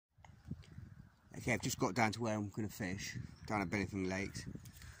Okay, I've just got down to where I'm going to fish, down at Billingford Lakes.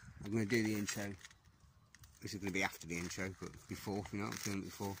 I'm going to do the intro. This is going to be after the intro, but before, you know, I'm doing it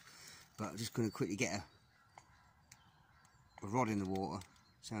before. But I'm just going to quickly get a rod in the water.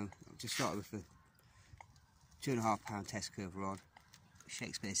 So I've just started with a 2.5 pound test curve rod,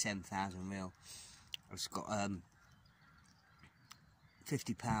 Shakespeare 7000 reel. I've just got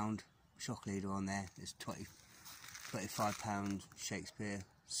 50 pound shock leader on there. There's 25 pound Shakespeare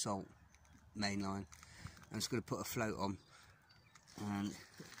salt mainline. I'm just going to put a float on, and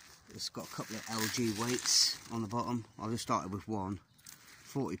it's got a couple of LG weights on the bottom. I just started with one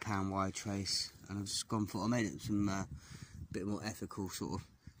 40 pound wide trace, and I've just gone for, I made it some bit more ethical sort of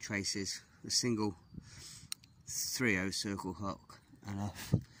traces. A single 3/0 circle hook and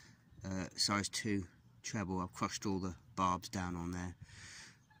a size 2 treble. I've crushed all the barbs down on there.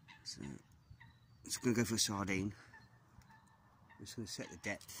 So I'm just going to go for a sardine. I'm just going to set the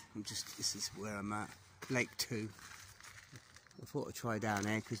depth. This is where I'm at, Lake 2. I thought I'd try down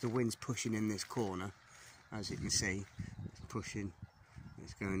there because the wind's pushing in this corner, as you can see. It's pushing,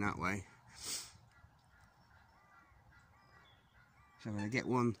 it's going that way. So I'm going to get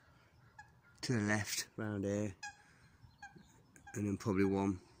one to the left round here, and then probably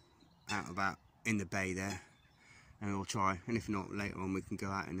one out about in the bay there, and we'll try, and if not later on we can go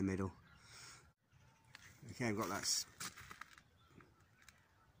out in the middle. Okay, I've got that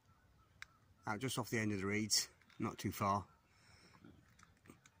out just off the end of the reeds, not too far.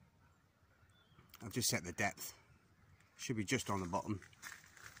 I've just set the depth, should be just on the bottom.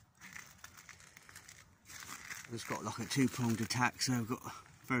 I've just got like a 2-pronged attack, so I've got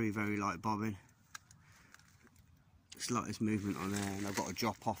very light bobbing. Slightest movement on there, and I've got a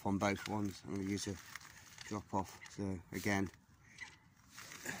drop off on both ones. I'm going to use a drop off. So again,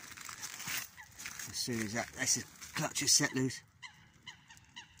 as soon as that's the clutch is set loose,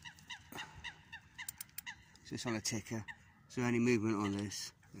 it's just on a ticker. So any movement on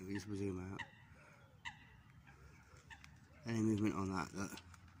this, let me just zoom out. Any movement on that, look.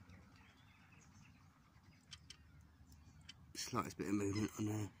 Slightest bit of movement on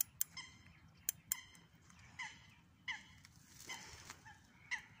there.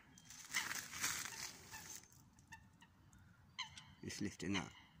 Just lifting that,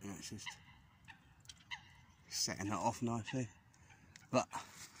 and it's just setting that off nicely. But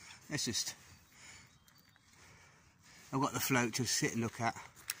it's just, I've got the float to sit and look at.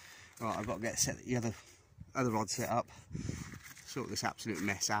 Right, I've got to get the other rod set up, sort this absolute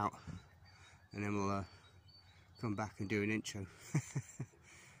mess out, and then we'll come back and do an intro.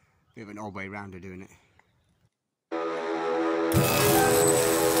 Bit of an odd way round of doing it.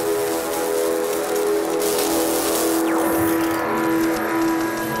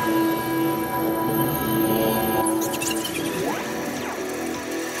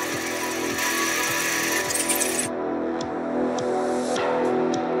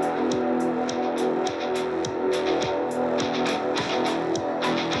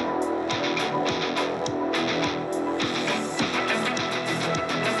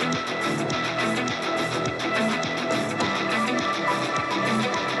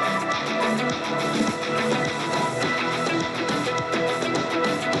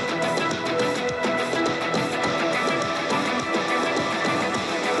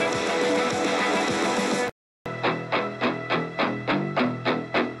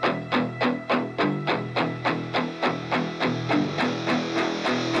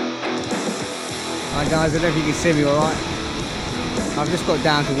 Hi guys, I don't know if you can see me alright. I've just got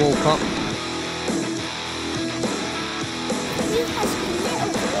down to Walcott. In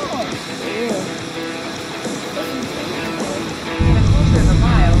a quarter of a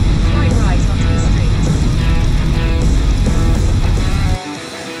mile, turn right onto the street.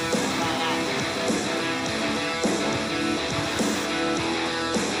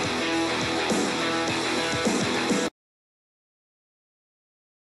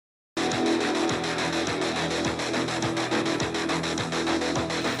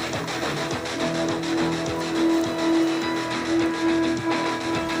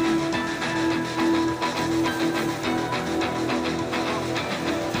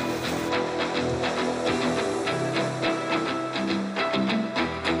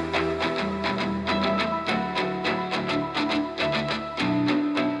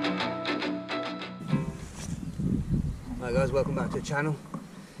 Hi guys, welcome back to the channel.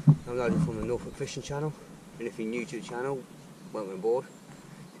 I'm Nigel from the Norfolk Fishing Channel, and if you're new to the channel, welcome aboard.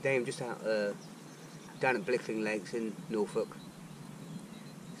 Today I'm just out down at Billingford Lakes in Norfolk.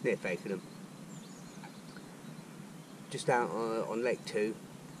 It's near Fakenham. Just out on Lake 2.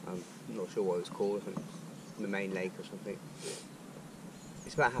 I'm not sure what it's called. I think it's the main lake or something.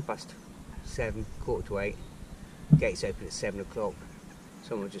 It's about 7, quarter to 8. Gates open at 7 o'clock.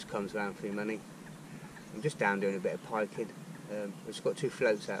 Someone just comes around for your money. I'm just down doing a bit of piking. We've just got 2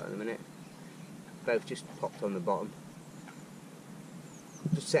 floats out at the minute. Both just popped on the bottom.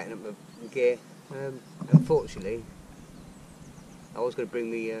 Just setting up my gear. Unfortunately, I was going to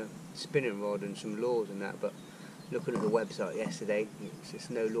bring the spinning rod and some lures and that, but looking at the website yesterday, it's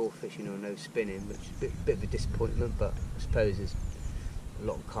just no lure fishing or no spinning, which is a bit of a disappointment, but I suppose there's a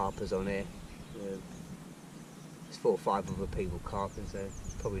lot of carpers on here. There's 4 or 5 other people carping, so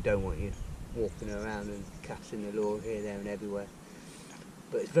probably don't want you walking around and casting the lure here, there and everywhere.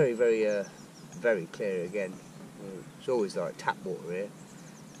 But it's very, very, very clear again. It's always like tap water here.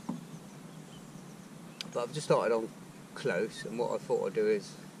 But I've just started on close, and what I thought I'd do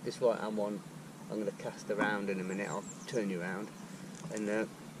is, this right hand one I'm going to cast around in a minute. I'll turn you around, and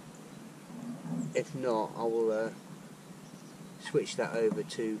if not, I will switch that over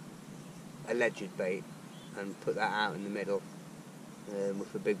to a alleged bait and put that out in the middle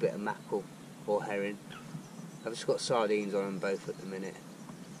with a big bit of mackerel or herring. I've just got sardines on them both at the minute.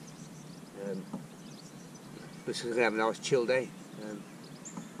 But we're going to have a nice chill day.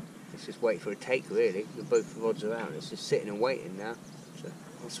 Let's just wait for a take, really. Both the rods are out. It's just sitting and waiting now. So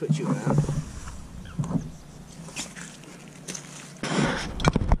I'll switch you around.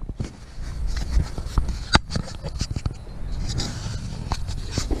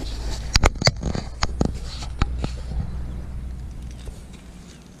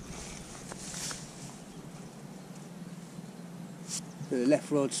 So the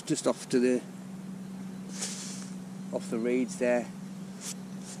left rod's just off the reeds there.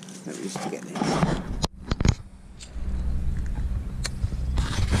 Let me just get this.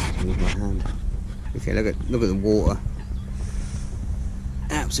 Move my hand. Okay, look at the water.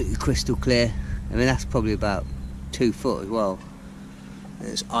 Absolutely crystal clear. I mean, that's probably about 2 foot as well. And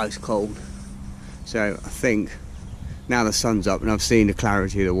it's ice cold. So I think now the sun's up and I've seen the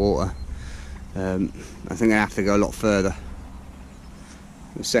clarity of the water, I think I have to go a lot further.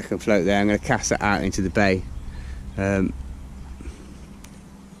 The second float there, I'm going to cast that out into the bay.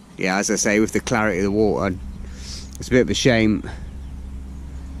 Yeah, as I say, with the clarity of the water, it's a bit of a shame.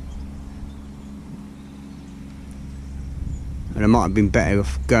 And I might have been better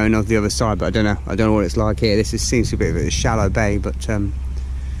off going off the other side, but I don't know what it's like here. This seems to be a bit of a shallow bay, but I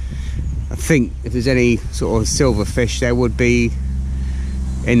think if there's any sort of silverfish, there would be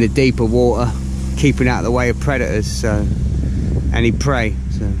in the deeper water, keeping out of the way of predators, so any prey.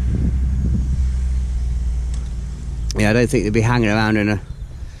 So yeah, I don't think they'd be hanging around in a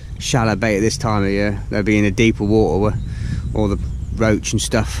shallow bay at this time of year. They'll be in the deeper water where all the roach and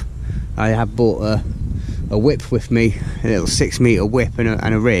stuff. I have bought a whip with me, a little 6-metre whip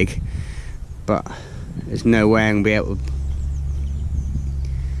and a rig, but there's no way I'm gonna be able to,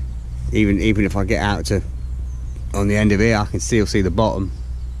 even if I get out to on the end of here, I can still see the bottom.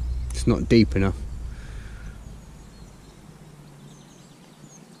 It's not deep enough.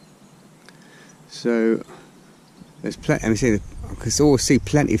 So there's plenty. Let me see. I can always see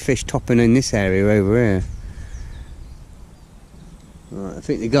plenty of fish topping in this area over here. Right, I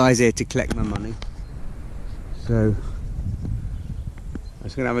think the guy's here to collect my money. So I'm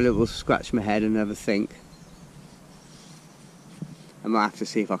just going to have a little scratch my head and have a think. I might have to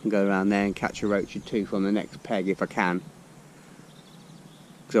see if I can go around there and catch a roach or 2 from the next peg if I can.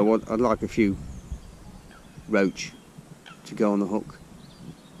 Because I'd like a few roach to go on the hook.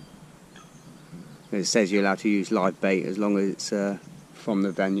 It says you're allowed to use live bait as long as it's from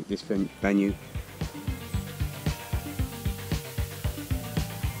the venue, this venue.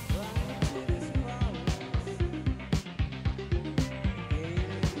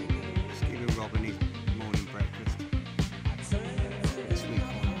 Just giving Robin his morning breakfast. Sweet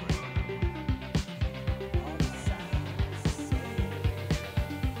corn bread.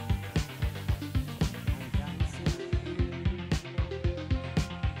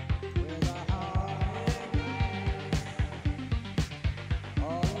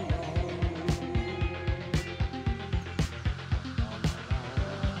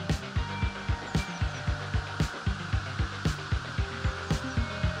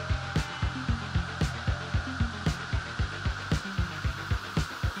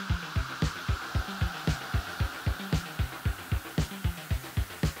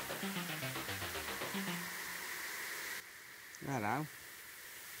 Hello.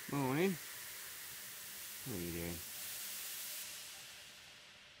 Morning. What are you doing?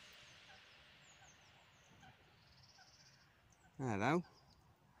 Hello.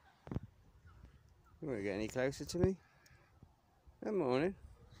 You want to get any closer to me? Good morning.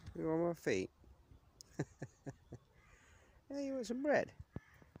 You're on my feet. Hey, you want some bread?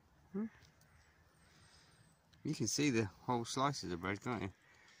 Hmm? You can see the whole slices of bread, can't you?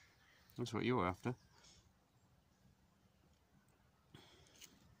 That's what you're after.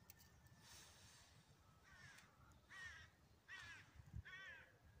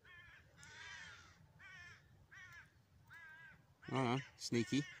 Oh,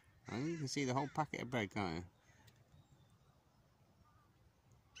 sneaky. Oh, you can see the whole packet of bread, can't you?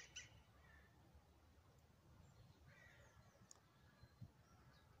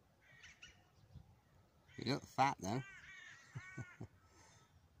 You look fat though.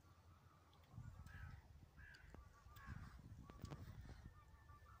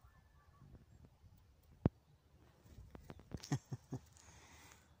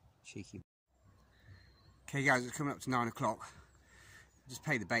 Cheeky. Okay guys, it's coming up to 9 o'clock. Just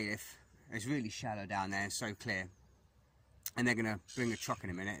paid the bailiff. It's really shallow down there, it's so clear. And they're going to bring a truck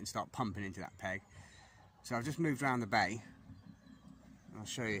in a minute and start pumping into that peg. So I've just moved around the bay. I'll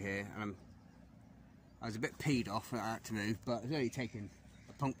show you here. And I was a bit peed off that I had to move, but it's only taken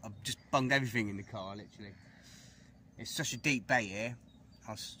I've just bunged everything in the car, literally. It's such a deep bay here.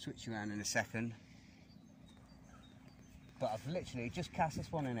 I'll switch you around in a second. But I've literally just cast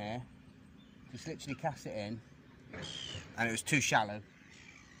this one in here. Just literally cast it in. And it was too shallow.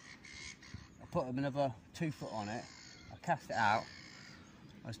 I put another 2 foot on it. I cast it out.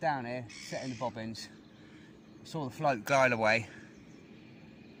 I was down here, setting the bobbins. I saw the float glide away.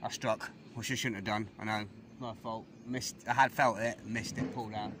 I struck, which I shouldn't have done. I know, my fault. Missed. I had felt it, missed it,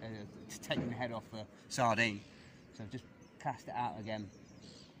 pulled out. It's taking the head off the sardine. So I've just cast it out again.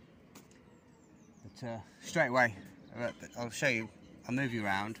 But straight away, I'll show you. I'll move you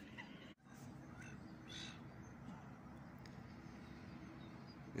around.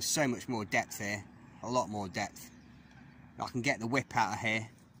 There's so much more depth here, a lot more depth. I can get the whip out of here.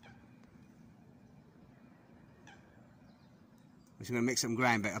 I'm just going to mix some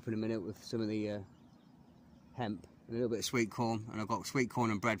ground bait up in a minute with some of the hemp, and a little bit of sweet corn, and I've got sweet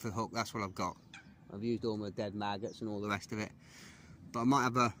corn and bread for the hook. That's what I've got. I've used all my dead maggots and all the rest of it, but I might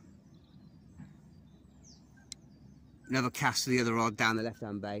have another cast of the other rod down the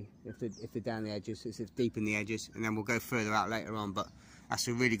left-hand bay if they're down the edges, if it's deep in the edges, and then we'll go further out later on. But that's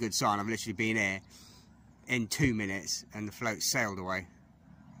a really good sign. I've literally been here in 2 minutes and the float sailed away.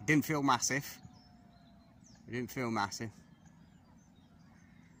 It didn't feel massive. It didn't feel massive.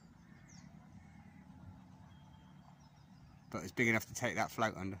 But it's big enough to take that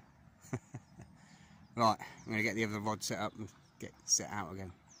float under. Right, I'm going to get the other rod set up and get set out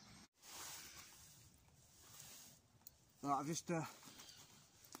again. Right, I've just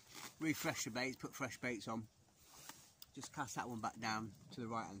refreshed the baits, put fresh baits on. Just cast that one back down to the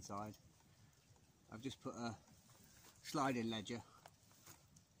right hand side. I've just put a sliding ledger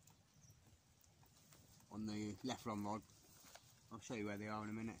on the left run rod. I'll show you where they are in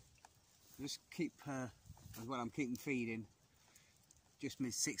a minute. Just keep, as well I'm keeping feeding, just my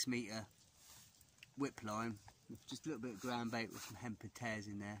 6 metre whip line, with just a little bit of ground bait with some hemp and tears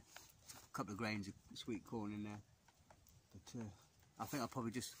in there, a couple of grains of sweet corn in there. But I think I'll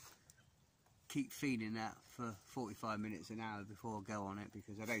probably just keep feeding that for 45 minutes, an hour before I go on it,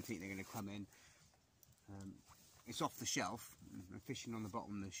 because I don't think they're going to come in. It's off the shelf. I'm fishing on the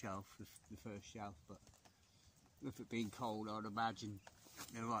bottom of the shelf, the first shelf, but with it being cold, I'd imagine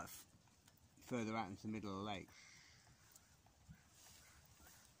they're right further out into the middle of the lake.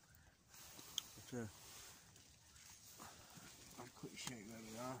 But, I'll quickly show you where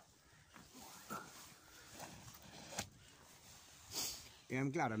we are. Yeah,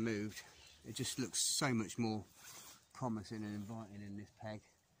 I'm glad I moved. It just looks so much more promising and inviting in this peg.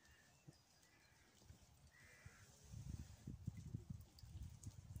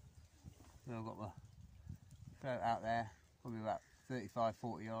 So I've got my float out there, probably about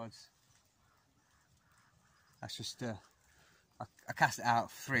 35-40 yards. That's just, I cast it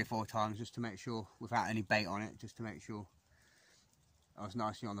out 3 or 4 times just to make sure, without any bait on it, just to make sure I was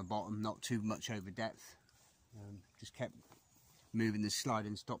nicely on the bottom, not too much over depth. Just kept moving the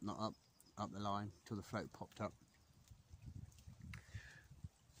sliding stop knot up the line till the float popped up.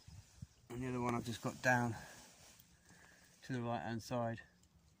 And the other one I've just got down to the right hand side.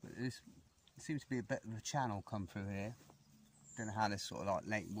 But there seems to be a bit of a channel come through here. Don't know how this sort of like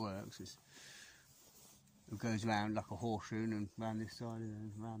lake works. It goes around like a horseshoe and around this side and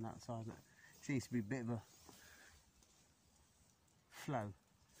then around that side. But it seems to be a bit of a flow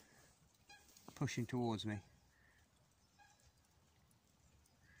pushing towards me.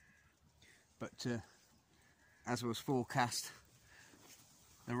 But as was forecast,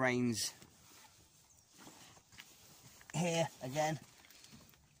 the rain's here again.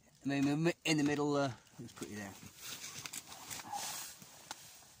 I mean, in the middle, let's put you there.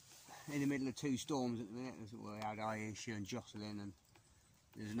 in the middle of 2 storms at the minute. We had Aisha and Jocelyn, and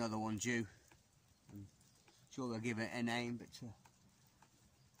there's another one due. I'm sure they'll give it a name, but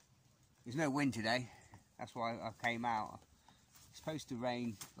there's no wind today. That's why I came out. It's supposed to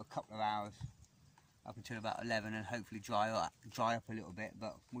rain for a couple of hours up until about 11 and hopefully dry up a little bit,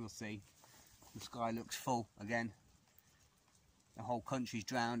 but we'll see. The sky looks full again. The whole country's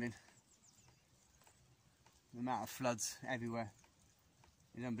drowning. The amount of floods everywhere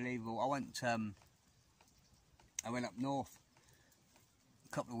is unbelievable. I went up north a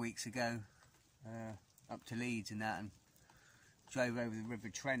couple of weeks ago, up to Leeds and that, and drove over the River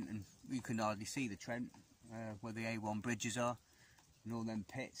Trent, and you can hardly see the Trent where the A1 bridges are and all them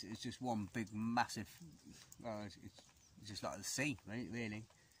pits. It's just one big massive, well, it's just like the sea, really.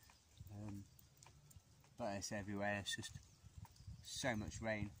 But it's everywhere. It's just so much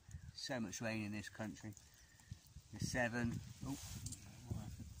rain in this country. The Severn,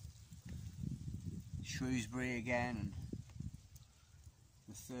 Shrewsbury again, and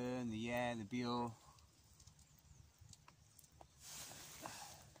the Thurn, the Yare, the Bure.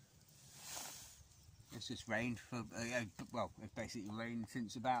 It's just rained for well, it's basically rained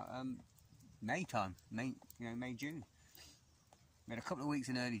since about May time, May June. We had a couple of weeks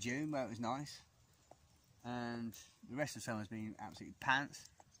in early June where it was nice, and the rest of the summer's been absolutely pants,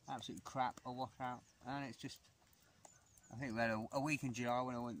 absolutely crap, a washout. And it's just, I think we had a week in July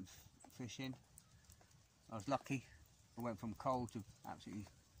when I went fishing. I was lucky. I went from cold to absolutely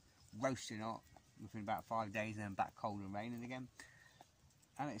roasting hot within about 5 days, and then back cold and raining again.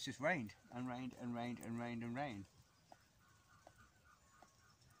 And it's just rained and rained and rained and rained and rained.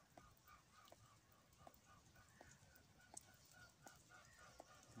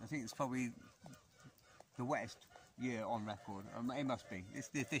 I think it's probably the wettest year on record. It must be.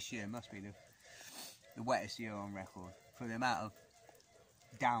 This year must be the wettest year on record for the amount of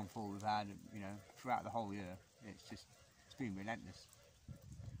downfall we've had, throughout the whole year. It's been relentless.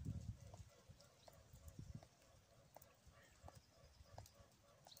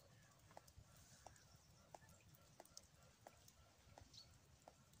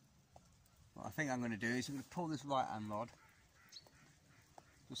 What I think I'm going to do is I'm going to pull this right hand rod,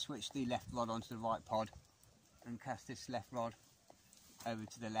 just switch the left rod onto the right pod, and cast this left rod over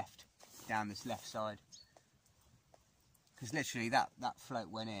to the left, down this left side. Because literally that float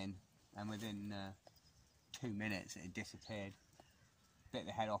went in, and within 2 minutes it had disappeared. Bit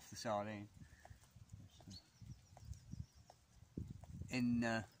the head off the sardine.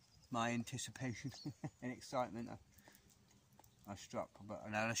 In my anticipation and excitement, I struck, but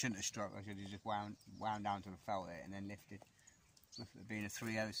no, I shouldn't have struck. I should have just wound down till I felt it and then lifted. With it being a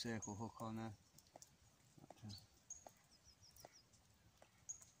 3/0 circle hook on there.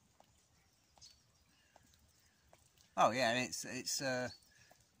 Oh yeah, and it's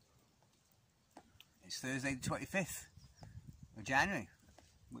Thursday the 25th of January,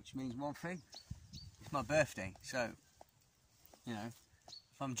 which means one thing: it's my birthday. So, if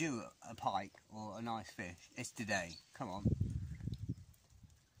I'm due a pike or a nice fish, it's today. Come on.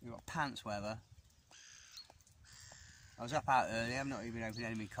 We've got pants weather. I was up out early. I've not even opened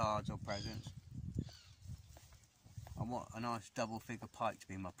any of my cards or presents. I want a nice double figure pike to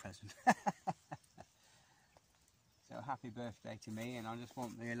be my present. So happy birthday to me, and I just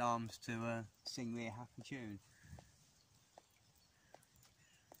want the alarms to sing me a happy tune.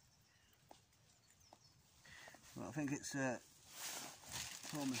 Well, I think it's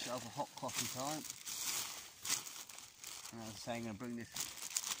pour myself a hot coffee time. And I was saying, I'm going to bring this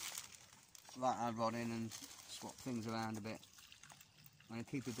right hand rod in and swap things around a bit. I'm going to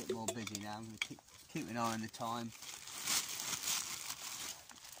keep a bit more busy now. I'm going to keep an eye on the time.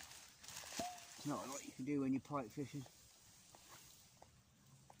 It's not a lot you can do when you're pike fishing.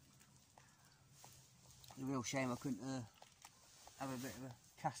 It's a real shame I couldn't have a bit of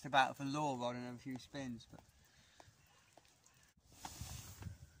a cast about for lure rod and have a few spins. But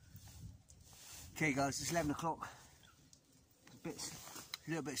okay guys, it's 11 o'clock. It's a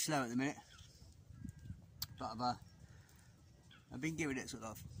little bit slow at the minute, but I've been giving it sort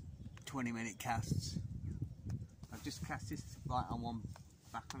of 20-minute casts. I've just cast this right on one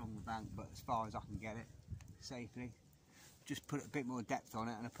back along the bank, but as far as I can get it safely. Just put a bit more depth on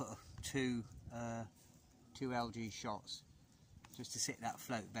it, and I put two LG shots just to sit that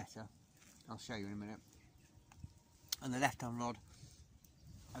float better. I'll show you in a minute. And the left hand rod,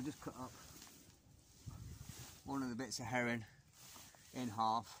 I've just cut up one of the bits of herring in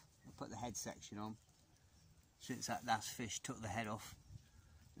half. I put the head section on, since that last fish took the head off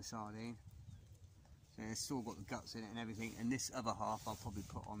the sardine. So it's still got the guts in it and everything, and this other half I'll probably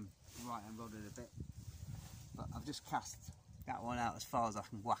put on the right hand rod in a bit. But I've just cast that one out as far as I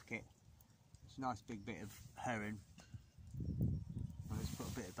can whack it, It's a nice big bit of herring. I'll just put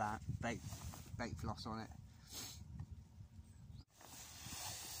a bit of that bait floss on it.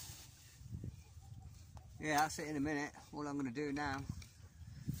 Yeah, that's it in a minute. All I'm going to do now,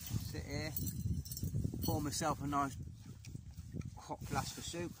 sit here, pour myself a nice hot flask of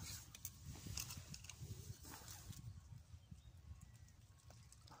soup.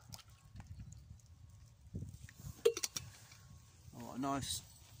 I've got a nice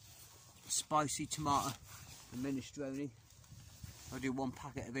spicy tomato and minestrone. I'll do 1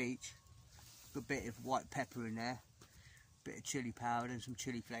 packet of each. Good bit of white pepper in there, bit of chilli powder and some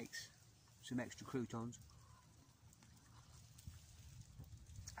chilli flakes, some extra croutons.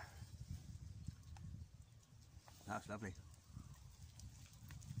 That's lovely.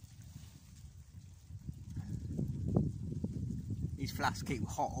 These flasks keep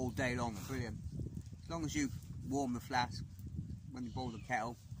hot all day long, brilliant. As long as you warm the flask when you boil the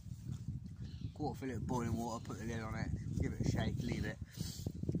kettle, quarter fill it of boiling water, put the lid on it, give it a shake, leave it.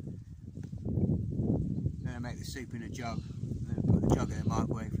 Then I make the soup in a jug, and then put the jug in the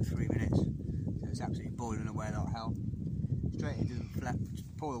microwave for 3 minutes, so it's absolutely boiling away like hell. Straight into the flask,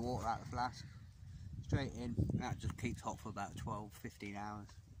 pour the water out of the flask, straight in, and that just keeps hot for about 12-15 hours,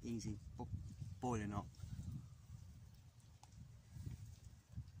 easy, boiling hot.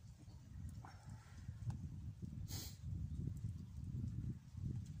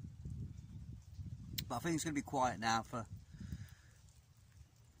 But I think it's going to be quiet now for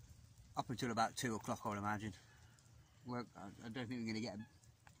up until about 2 o'clock, I would imagine. I don't think we're going to get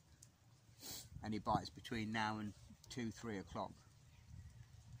any bites between now and 2-3 o'clock.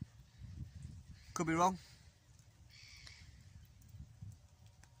 Could be wrong.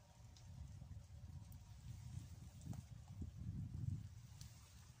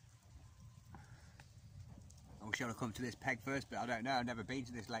 I wish I'd have come to this peg first, but I don't know. I've never been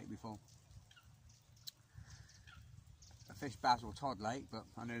to this lake before. I fished Basil Todd Lake, but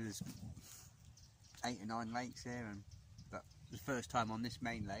I know there's 8 or 9 lakes here, but it's the first time on this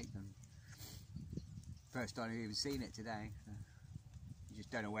main lake, and first time I've even seen it today. So you just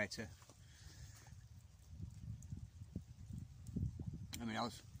don't know where to. I mean,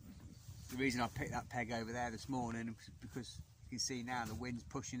 the reason I picked that peg over there this morning was because you can see now the wind's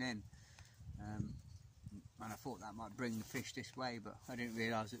pushing in, and I thought that might bring the fish this way, but I didn't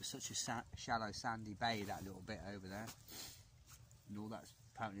realise it was such a shallow sandy bay, that little bit over there. And all that's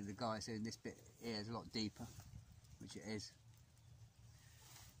apparently the guy saying this bit here is a lot deeper, which it is.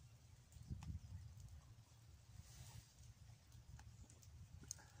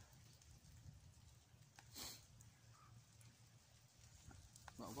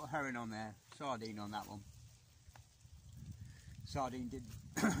 Well, I've got herring on there, sardine on that one. Sardine did,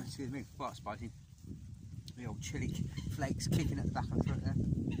 excuse me, quite spicy. The old chilli flakes kicking at the back of the throat there.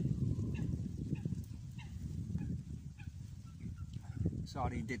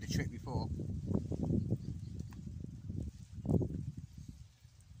 Sardine did the trick before.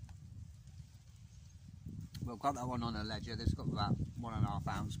 Well, I've got that one on a ledger. There's got about 1.5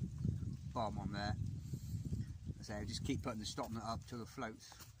 ounce bomb on there. So I just keep putting the stopping it up till it floats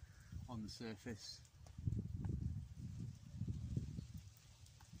on the surface.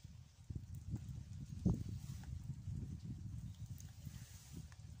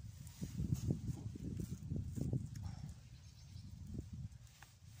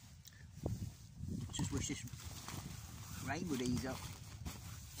 Just wish this rain would ease up.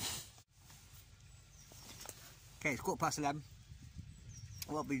 Okay, it's 11:15.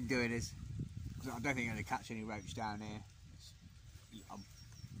 What I've been doing is, I don't think I'm going to catch any roach down here. I'll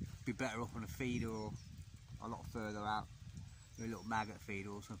be better off on a feeder or a lot further out, a little maggot feeder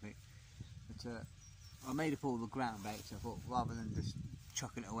or something. But I made up all the ground bait, so I thought rather than just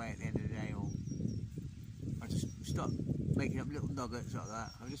chucking it away at the end of the day, or I just start making up little nuggets like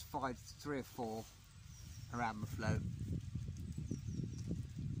that. I just find 3 or 4 around my float.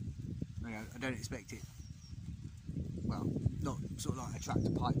 You know, I don't expect it, well, not sort of like attract a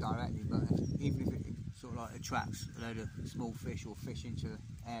pike directly, but even if it sort of like attracts a load of small fish or fish into the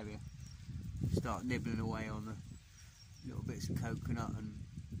area, start nibbling away on the little bits of coconut and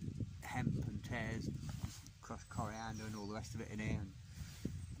hemp and tares, crushed coriander and all the rest of it in here, and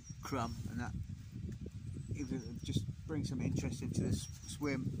crumb, and that, even if it just brings some interest into the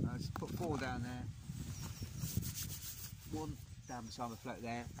swim. I just put 4 down there, 1 down beside the float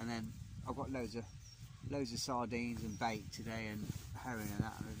there, and then I've got loads of sardines and bait today and herring and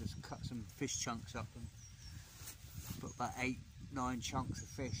that, and I just cut some fish chunks up and put about 8-9 chunks of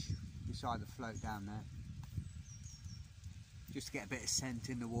fish beside the float down there, just to get a bit of scent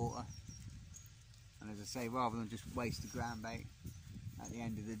in the water. And as I say, rather than just waste the ground bait, at the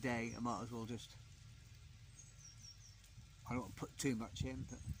end of the day, I might as well just, I don't want to put too much in,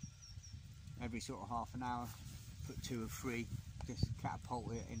 but every sort of half an hour, put 2 or 3, just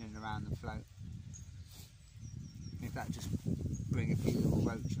catapult it in and around the float. In fact, just bring a few little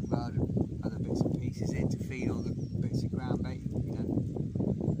roach and mud and other bits and pieces in to feed all the bits of ground bait, you know.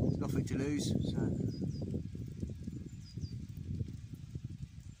 There's nothing to lose, so.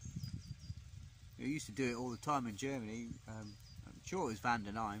 I used to do it all the time in Germany. I'm sure it was Van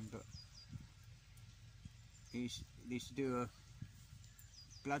der Leyen, but they used to do a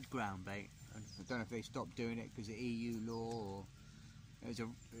blood ground bait. I don't know if they stopped doing it because of EU law, or I'm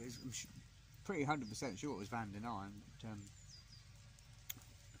pretty 100% sure it was Van der Leyen.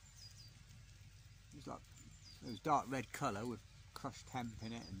 But, it was dark red colour with crushed hemp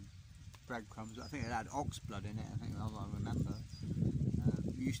in it and breadcrumbs. I think it had ox blood in it. I think I remember.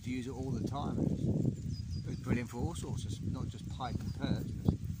 We used to use it all the time. It was brilliant for all sorts of, not just pike and perch.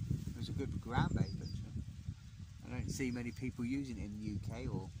 It was a good ground bait, but I don't see many people using it in the UK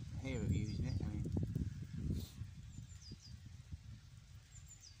or here of using it. I mean,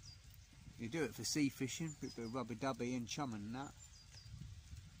 you do it for sea fishing, with the rubber dubby and chum and that.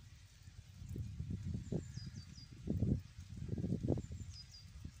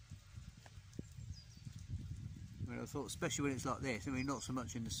 I thought, especially when it's like this, I mean, not so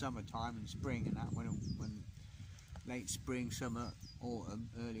much in the summertime and spring and that, when late spring, summer, autumn,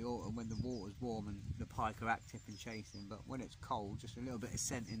 early autumn, when the water's warm and the pike are active and chasing, but when it's cold, just a little bit of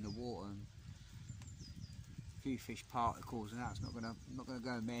scent in the water and a few fish particles, and that's not gonna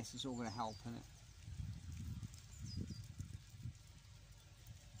go miss. It's all gonna help in it.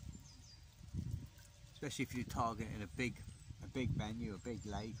 Especially if you're targeting a big venue, a big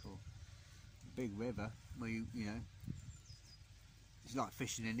lake or a big river, where you know, it's like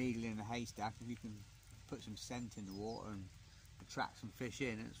fishing a needle in a haystack. If you can put some scent in the water and attract some fish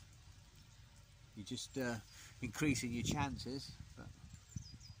in, you're just increasing your chances. But,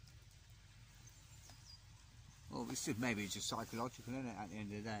 well, maybe it's just psychological, isn't it? At the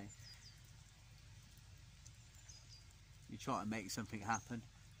end of the day, you try to make something happen,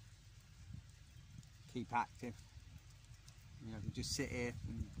 keep active. You know, you just sit here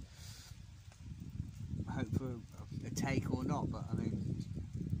and hope for a take or not, but I mean,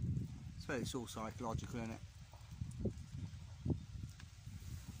 I suppose it's all psychological, isn't it?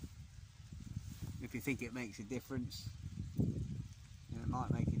 If you think it makes a difference, you know, it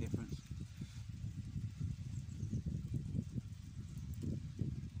might make a difference.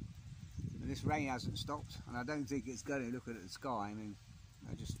 But this rain hasn't stopped, and I don't think it's going to. Look at the sky. I mean,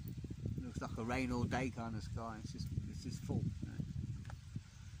 it just looks like a rain all day kind of sky. It's just full. You know?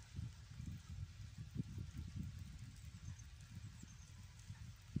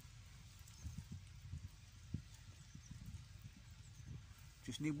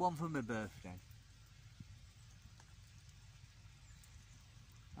 Just need one for my birthday.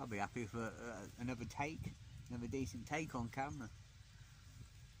 I'll be happy for another decent take on camera.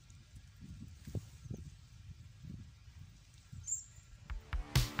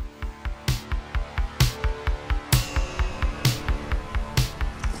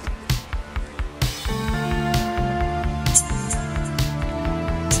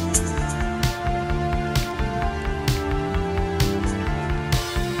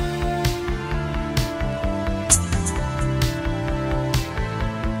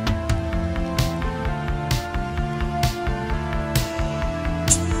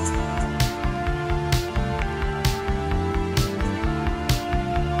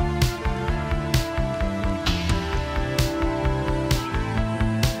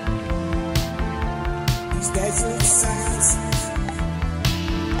 Desert sands,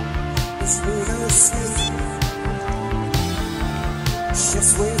 this little sleep,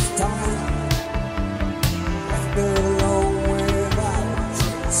 just with time, left alone without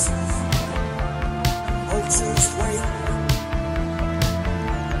trace. Vultures wait,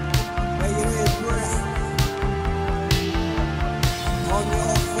 bated breath on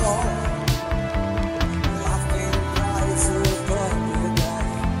your floor, laughing eyes upon the day.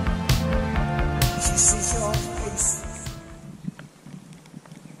 She sees your face.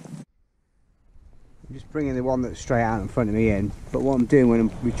 I'm just bringing the one that's straight out in front of me in, but what I'm doing when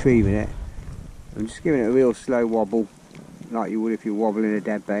I'm retrieving it, I'm just giving it a real slow wobble, like you would if you're wobbling a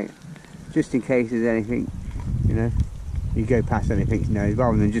dead bait, just in case there's anything, you know, you go past anything's nose,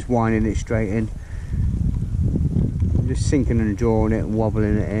 rather than just winding it straight in. I'm just sinking and drawing it and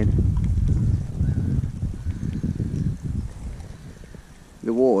wobbling it in.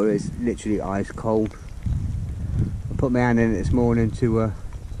 The water is literally ice cold. I put my hand in it this morning to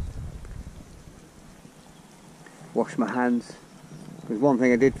wash my hands There's one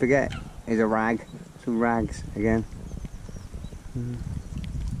thing I did forget is a rag. Some rags again.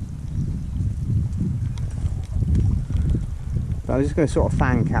 So I'm just going to sort of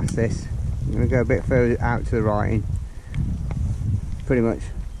fan cast this. I'm going to go a bit further out to the right, pretty much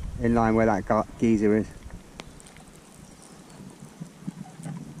in line where that geezer is.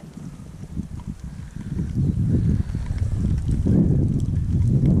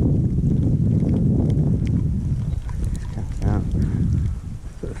 Just cast out.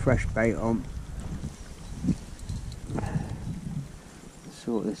 Put the fresh bait on.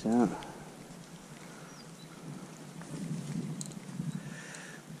 Sort this out.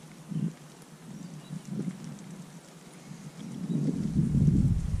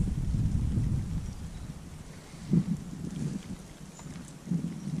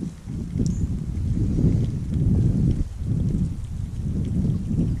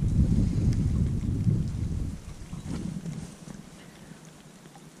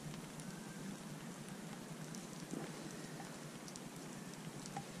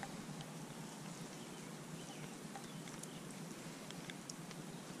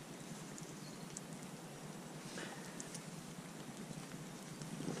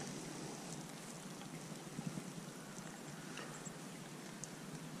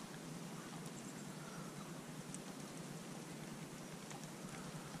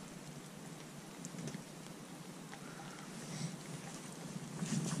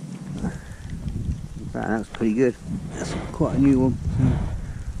 That's pretty good. That's quite a new one.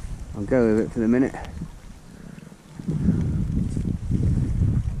 I'll go with it for the minute.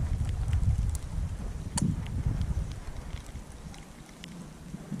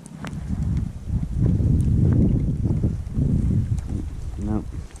 No,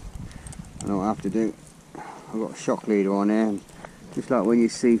 I know what I have to do. I've got a shock leader on here, and just like when you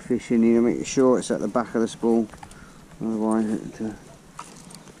see fishing, you make sure it's at the back of the spool, otherwise it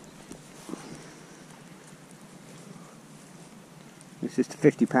it's just a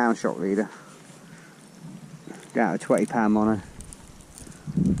 £50 shock leader, down to £20 mono.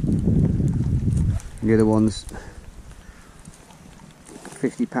 The other one's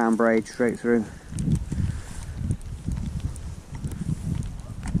 £50 braid straight through.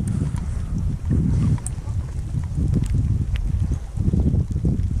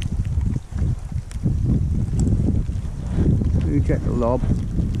 You check the lob.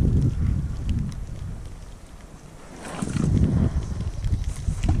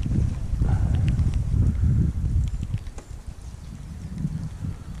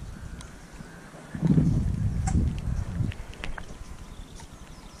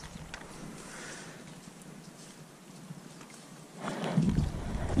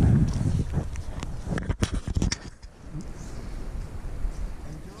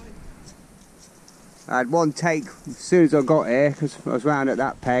 I had one take as soon as I got here because I was round at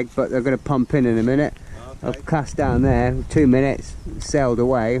that peg, but they're going to pump in a minute. Okay. I've cast down there, 2 minutes, sailed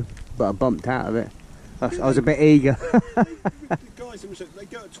away, but I bumped out of it. I was a bit eager. The guys, they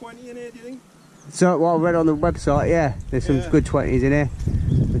go at 20 in here, do you think? So what I read on the website, yeah, there's some good 20s in here.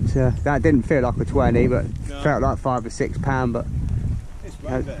 But that didn't feel like a 20, but no. Felt like £5 or £6. But it's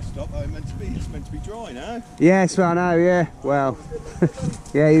better stop. It's meant to be dry now. Yes, I know. Yeah. Well,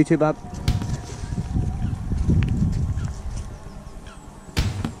 yeah, you too, bub.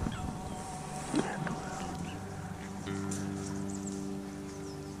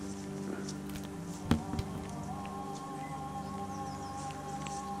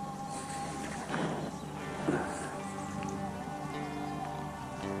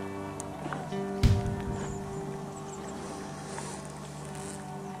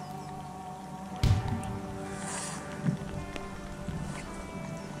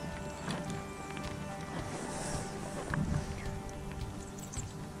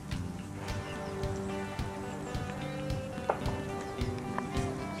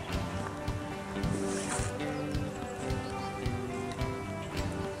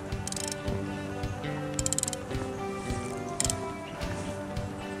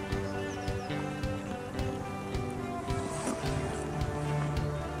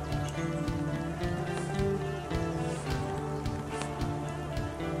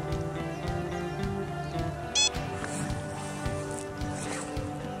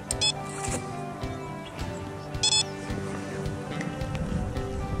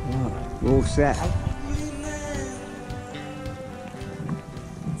 We're all set. I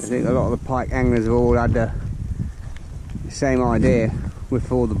think a lot of the pike anglers have all had the same idea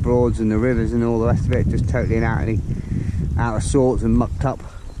with all the broads and the rivers and all the rest of it, just totally and utterly out of sorts and mucked up,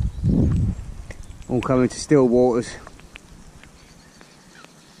 all coming to still waters.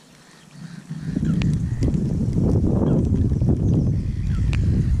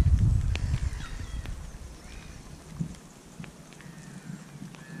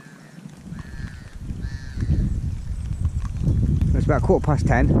 about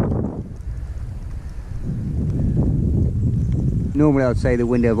 10:15. Normally I'd say the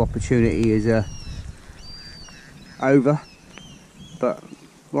window of opportunity is over, but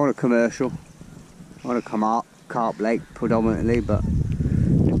we're on a commercial, on a carp lake predominantly, but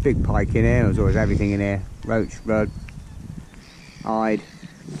there's big pike in here. There's always everything in here: roach, rudd, hide,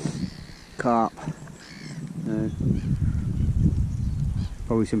 carp,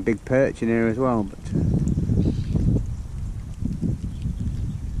 probably some big perch in here as well. But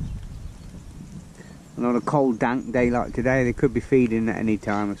and on a cold dank day like today, they could be feeding at any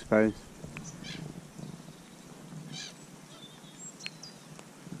time, I suppose.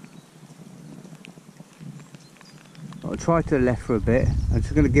 I'll try to the left for a bit. I'm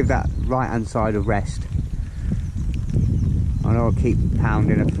just going to give that right hand side a rest. I know I'll keep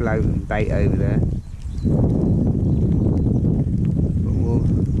pounding a float and bait over there.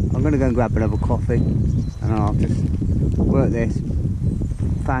 But I'm going to go and grab another coffee and I'll just work this,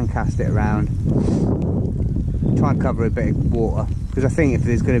 fan cast it around, try and cover a bit of water, because I think if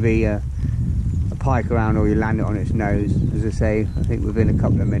there's going to be a pike around or you land it on its nose, as I say, I think within a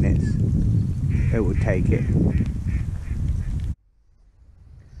couple of minutes it would take it.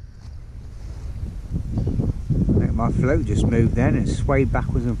 My float just moved then and swayed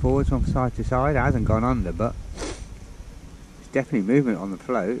backwards and forwards from side to side. It hasn't gone under, but it's definitely movement on the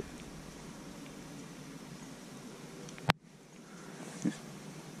float.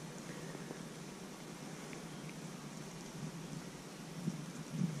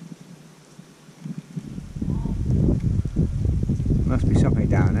 Must be something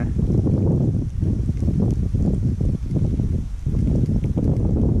down there.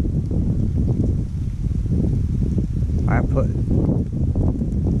 I have put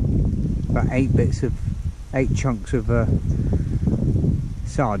about 8 chunks of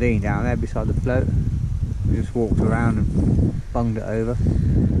sardine down there beside the float. We just walked around and bunged it over.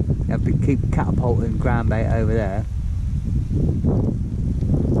 You have to keep catapulting ground bait over there.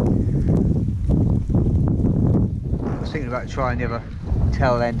 I was thinking about trying the other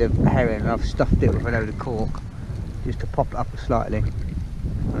tail end of herring, and I've stuffed it with a load of cork just to pop it up slightly.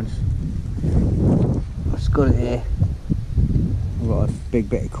 I've just got it here. I've got a big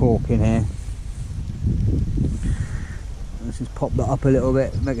bit of cork in here. Let's just pop that up a little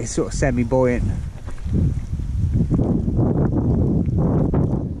bit, make it sort of semi-buoyant.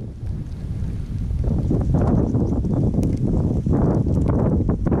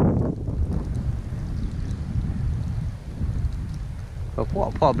 But what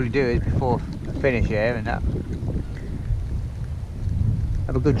I'll probably do is, before I finish here and that,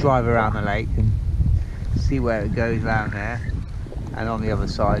 have a good drive around the lake and see where it goes around there. And on the other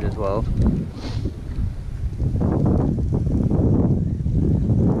side as well.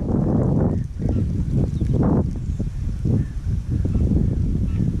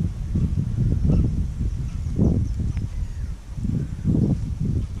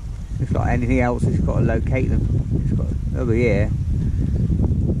 Just like anything else, it's got to locate them. It's got over here.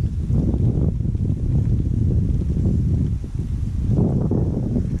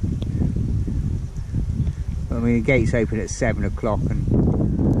 I mean, the gates open at 7 o'clock, and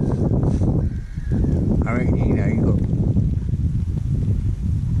I reckon, you know, you've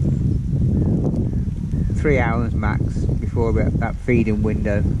got 3 hours max before that feeding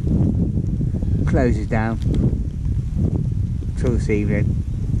window closes down till this evening.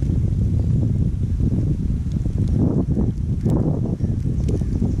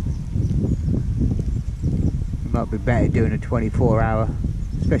 It might be better doing a 24-hour,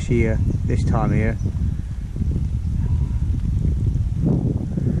 especially this time of year.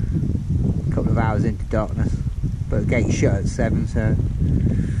 Couple of hours into darkness, but the gate's shut at 7, so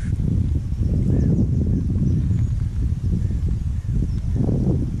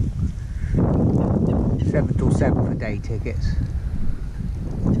till 7 for day tickets.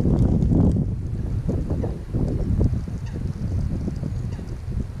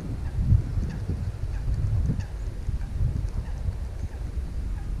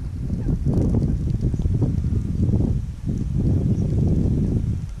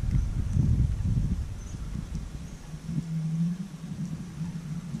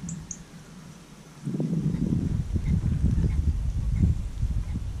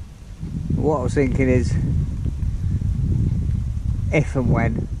 What I was thinking is, if and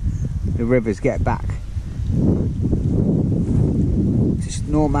when the rivers get back to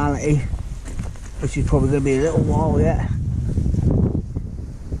normality, which is probably going to be a little while yet,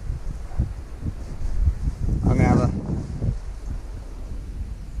 I'm going to have a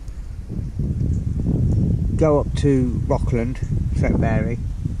go up to Rockland, St Mary,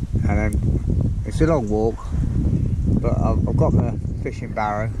 and then it's a long walk, But I've got the fishing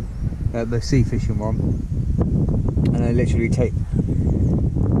barrow, the sea fishing one, and I literally take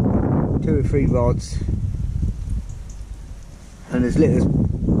 2 or 3 rods and as little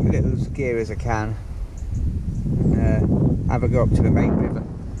gear as I can, have a go up to the main river.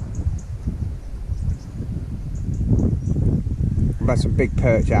 I've had some big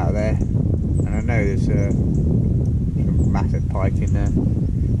perch out of there, and I know there's some massive pike in there.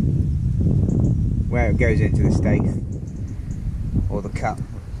 Where it goes into the Staith or the cup.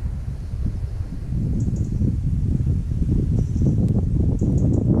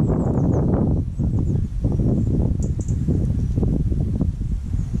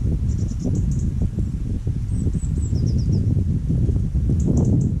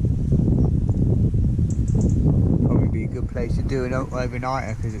 Probably be a good place to do an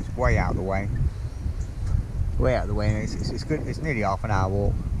overnighter because it's way out of the way. Way out of the way, and it's good. It's nearly half an hour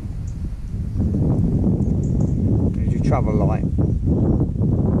walk. Travel light.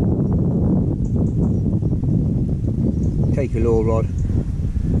 Take a lure rod.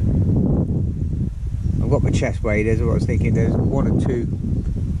 I've got my chest waders. I was thinking there's 1 or 2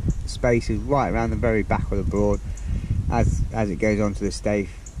 spaces right around the very back of the Broad as it goes onto the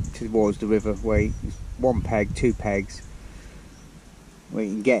Staith towards the river, where 1 peg, 2 pegs, where you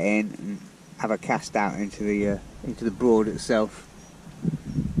can get in and have a cast out into the Broad itself.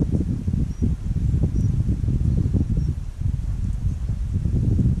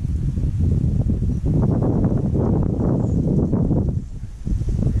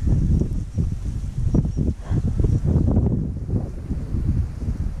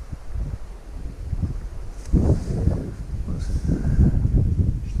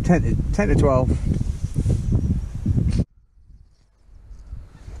 Ten to 12.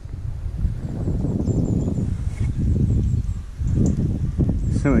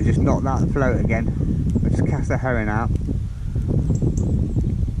 Someone just knocked that float again. I just cast the herring out. I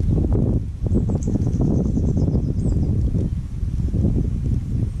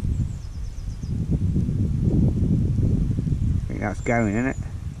think that's going, isn't it?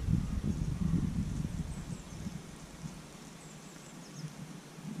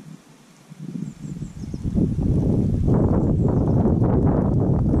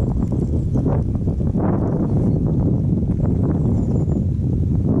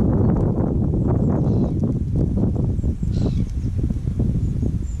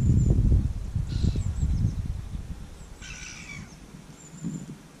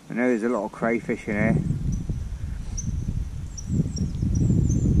 I know there's a lot of crayfish in here.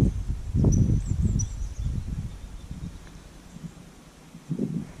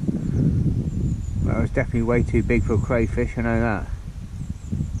 Well, it's definitely way too big for a crayfish, I know that.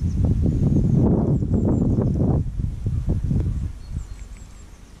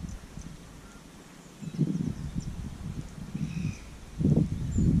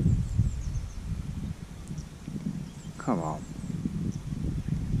 Come on.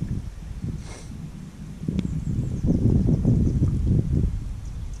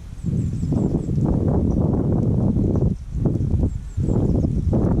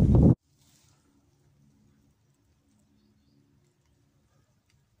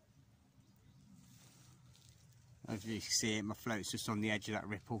 As you can see it, my float's just on the edge of that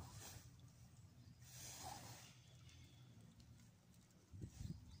ripple.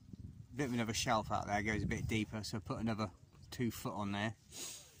 Bit of another shelf out there, goes a bit deeper, so put another 2 foot on there.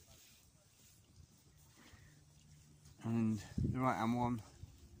 And the right hand one.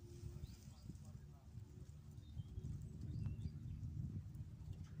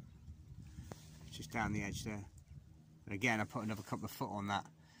 Just down the edge there. But again, I put another couple of foot on that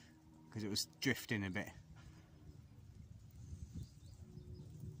because it was drifting a bit.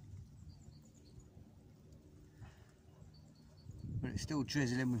 But it's still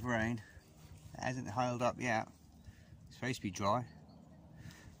drizzling with rain. It hasn't held up yet. It's supposed to be dry.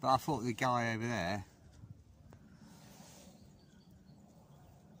 But I thought the guy over there,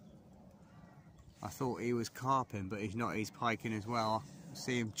 I thought he was carping, but he's not, he's piking as well. I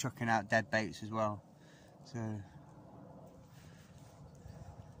see him chucking out dead baits as well. So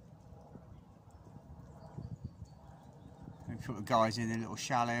a couple of guys in a little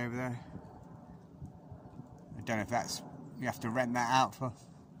chalet over there. I don't know if that's, you have to rent that out for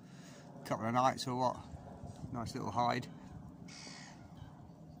a couple of nights or what. Nice little hide.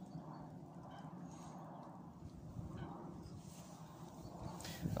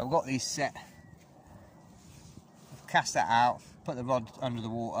 I've got these set. I've cast that out, put the rod under the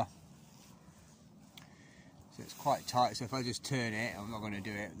water. So it's quite tight, so if I just turn it, I'm not going to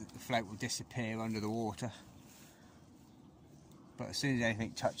do it, the float will disappear under the water. But as soon as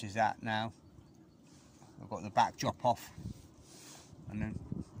anything touches that now, I've got the back drop off and then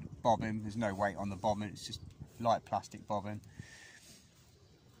bobbin. There's no weight on the bobbin, it's just light plastic bobbin.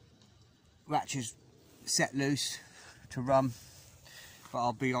 Ratchet's set loose to run, but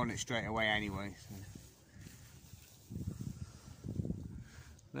I'll be on it straight away anyway. So.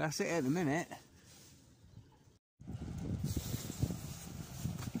 But that's it at the minute.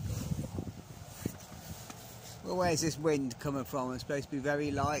 Well, where's this wind coming from? It's supposed to be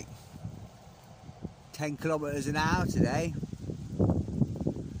very light. 10 kilometres an hour today.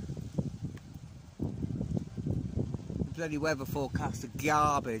 The bloody weather forecast are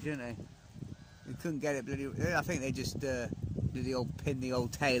garbage, isn't they? They couldn't get it bloody... I think they just do the old pin the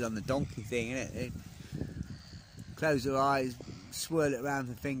old tail on the donkey thing, innit? They close their eyes, swirl it around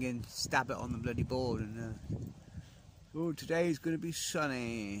the finger and stab it on the bloody board and... oh, today's going to be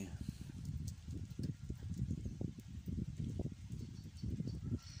sunny.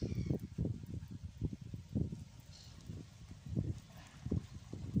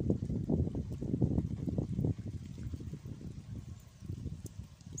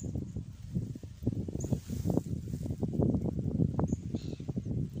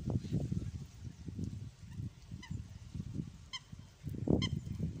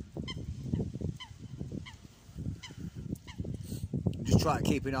 Just try to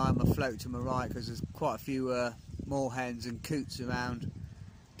keep an eye on my float to my right because there's quite a few moorhens and coots around,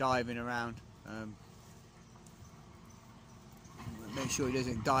 diving around. Make sure he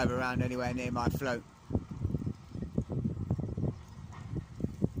doesn't dive around anywhere near my float.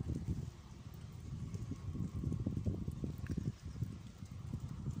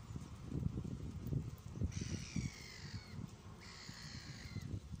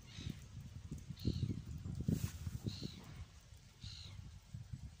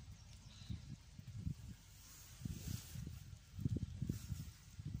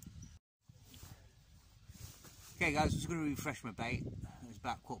 Okay guys, I'm just going to refresh my bait. It's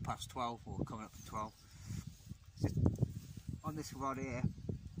about 12:15 or coming up to 12. Just on this rod here,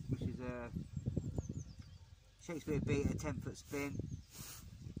 which is a Shakespeare beater 10-foot spin.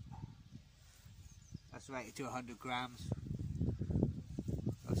 That's rated to 100 grams.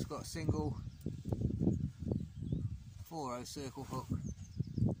 I've just got a single 4/0 circle hook,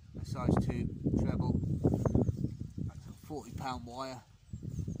 a size 2 treble. That's a 40-pound wire.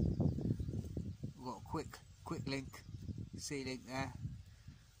 We've got a quick link, C-link there.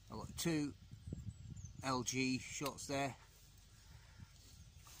 I've got 2 LG shots there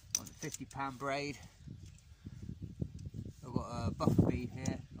on a 50-pound braid. I've got a buffer bead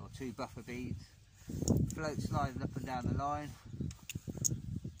here, or 2 buffer beads. Float sliding up and down the line.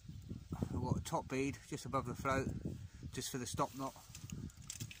 I've got a top bead just above the float, just for the stop knot.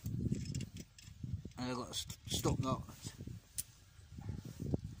 And I've got a stop knot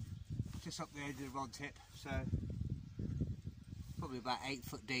just up the end of the rod tip, so probably about 8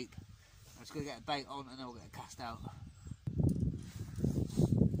 foot deep. I'm just going to get a bait on and then we'll get a cast out.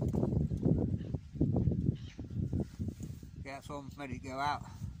 Yeah, that's one ready to go out.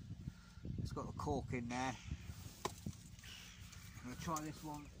 It's got the cork in there. I'm going to try this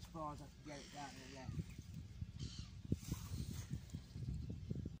one as far as I can get it down to the left.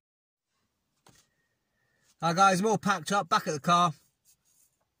 Alright guys, I'm all packed up, back at the car.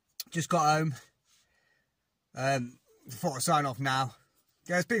 Just got home. Thought I'd sign off now.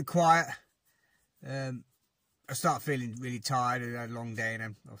 Yeah, it's been quiet. I start feeling really tired. I had a long day, and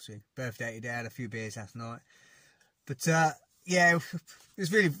then obviously birthday today. I had a few beers last night. But yeah, it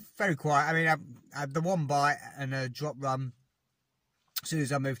was really very quiet. I mean, I had the one bite and a drop run. As soon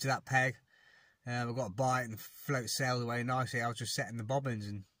as I moved to that peg, I got a bite and the float sailed away nicely. I was just setting the bobbins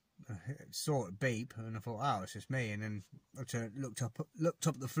and saw it beep, and I thought, oh, it's just me. And then I looked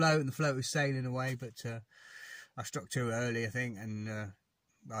up the float, and the float was sailing away. But I struck too early, I think, and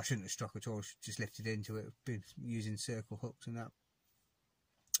I shouldn't have struck at all. Just lifted into it, been using circle hooks and that.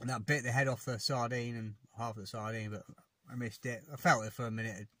 And that bit the head off the sardine and half of the sardine, but I missed it. I felt it for a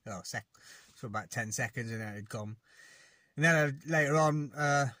minute, for about 10 seconds, and then it had gone. And then later on,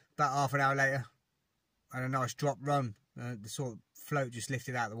 about half an hour later, I had a nice drop run. The sort of float just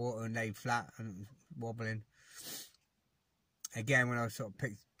lifted out of the water and laid flat and wobbling. Again, when I sort of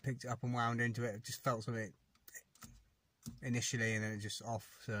picked it up and wound into it, I just felt something initially, and then it just off.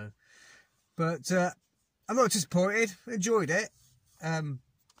 So, but I'm not disappointed. Enjoyed it.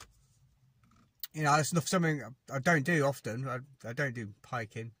 You know, it's not something I don't do often. I don't do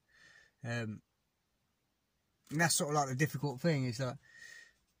piking, and that's sort of like the difficult thing, is that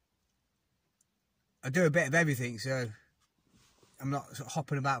I do a bit of everything. So I'm not sort of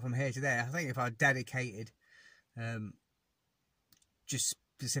hopping about from here to there. I think if I dedicated just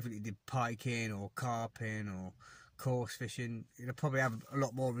specifically did piking or carping or coarse fishing, you'd probably have a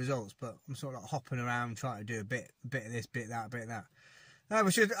lot more results. But I'm sort of like hopping around trying to do a bit of this, bit of that, bit of that.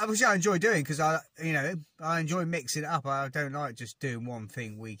 Which I enjoy doing, because I enjoy mixing it up. I don't like just doing one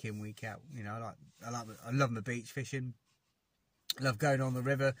thing week in, week out. You know, I love my beach fishing. I love going on the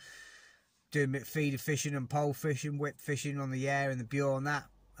river, doing a bit of feeder fishing and pole fishing, whip fishing on the Yare and the Bure and that,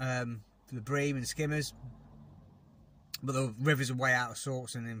 for the bream and skimmers. But the rivers are way out of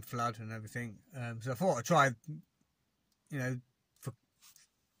sorts and in flood and everything. So I thought I'd try, you know,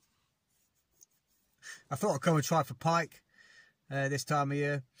 I thought I'd come and try for pike this time of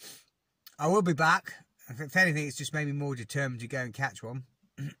year. I will be back. If anything, it's just made me more determined to go and catch one,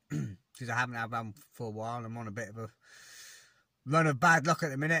 because I haven't had one for a while. I'm on a bit of a run of bad luck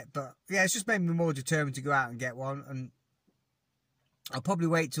at the minute, but yeah, it's just made me more determined to go out and get one. And I'll probably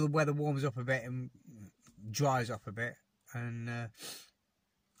wait till the weather warms up a bit and dries up a bit, and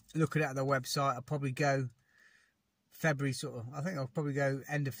looking at the website, I'll probably go February I think I'll probably go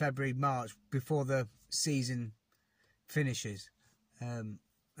end of February, March, before the season finishes, and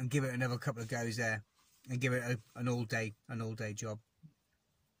give it another couple of goes there, and give it an all day job.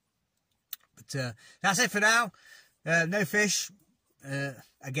 But that's it for now. No fish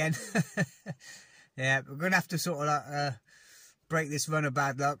again. Yeah, we're gonna have to sort of like break this run of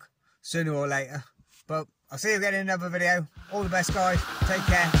bad luck sooner or later. But I'll see you again in another video. All the best, guys. Take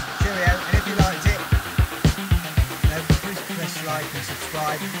care. Cheerio. And if you liked it, please press like and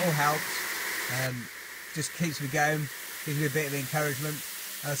subscribe. It all helps. Just keeps me going, gives me a bit of encouragement.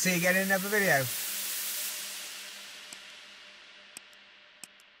 I'll see you again in another video.